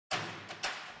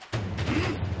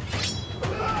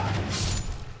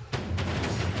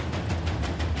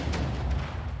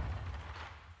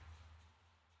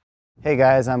Hey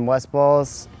guys, I'm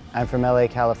Westballz. I'm from LA,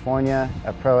 California,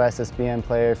 a pro SSBN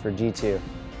player for G2.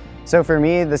 So for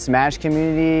me, the Smash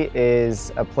community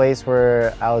is a place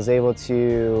where I was able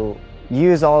to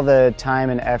use all the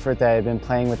time and effort that I've been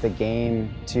playing with the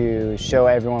game to show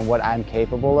everyone what I'm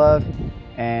capable of.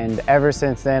 And ever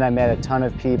since then, I met a ton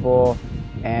of people,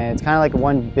 and it's kind of like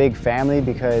one big family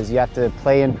because you have to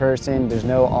play in person, there's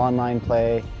no online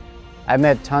play. I've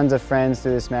met tons of friends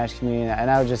through the Smash community, and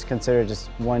I would just consider it just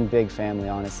one big family,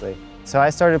 honestly. So I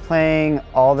started playing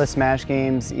all the Smash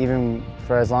games, even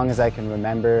for as long as I can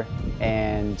remember.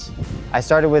 And I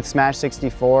started with Smash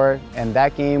 64, and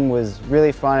that game was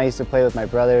really fun. I used to play with my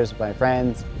brothers, with my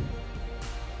friends.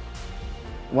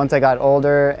 Once I got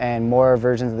older and more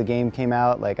versions of the game came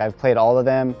out, like I've played all of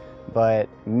them, but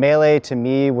Melee to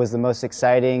me was the most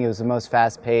exciting, it was the most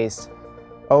fast-paced.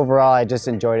 Overall, I just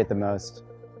enjoyed it the most.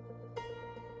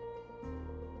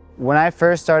 When I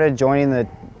first started joining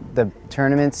the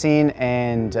tournament scene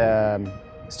and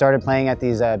started playing at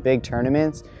these big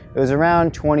tournaments, it was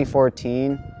around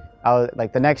 2014.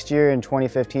 Like the next year in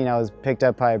 2015, I was picked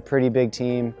up by a pretty big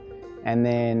team. And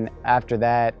then after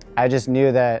that, I just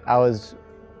knew that I was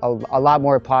a lot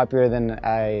more popular than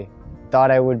I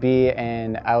thought I would be,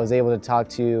 and I was able to talk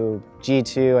to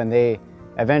G2, and they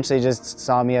eventually just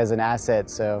saw me as an asset,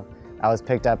 so I was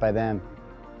picked up by them.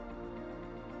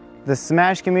 The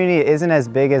Smash community isn't as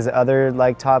big as other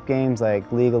top games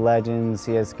like League of Legends,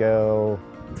 CSGO.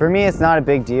 For me, it's not a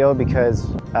big deal because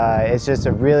it's just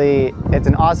it's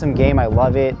an awesome game. I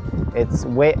love it.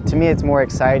 To me, it's more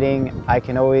exciting. I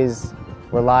can always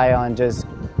rely on just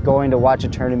going to watch a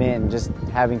tournament and just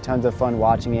having tons of fun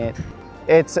watching it.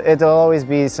 It'll always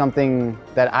be something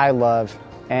that I love,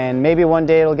 and maybe one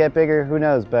day it'll get bigger, who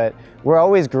knows, but we're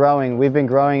always growing. We've been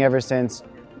growing ever since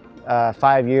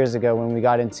 5 years ago when we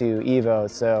got into Evo.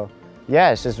 So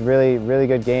yeah, it's just really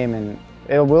good game, and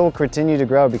it will continue to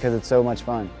grow because it's so much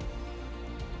fun.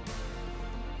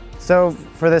 So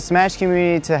for the Smash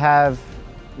community to have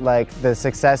the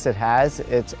success it has,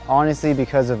 it's honestly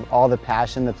because of all the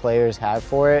passion the players have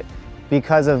for it,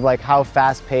 because of how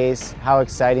fast-paced, how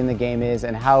exciting the game is,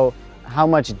 and how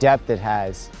much depth it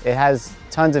has. It has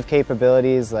tons of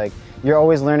capabilities. You're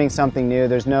always learning something new.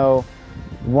 There's no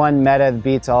one meta that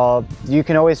beats all. You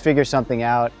can always figure something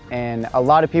out, and a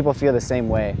lot of people feel the same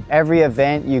way. Every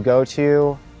event you go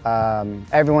to,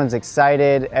 everyone's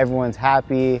excited, everyone's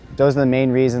happy. Those are the main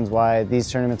reasons why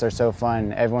these tournaments are so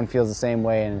fun. Everyone feels the same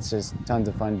way, and it's just tons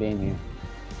of fun being here.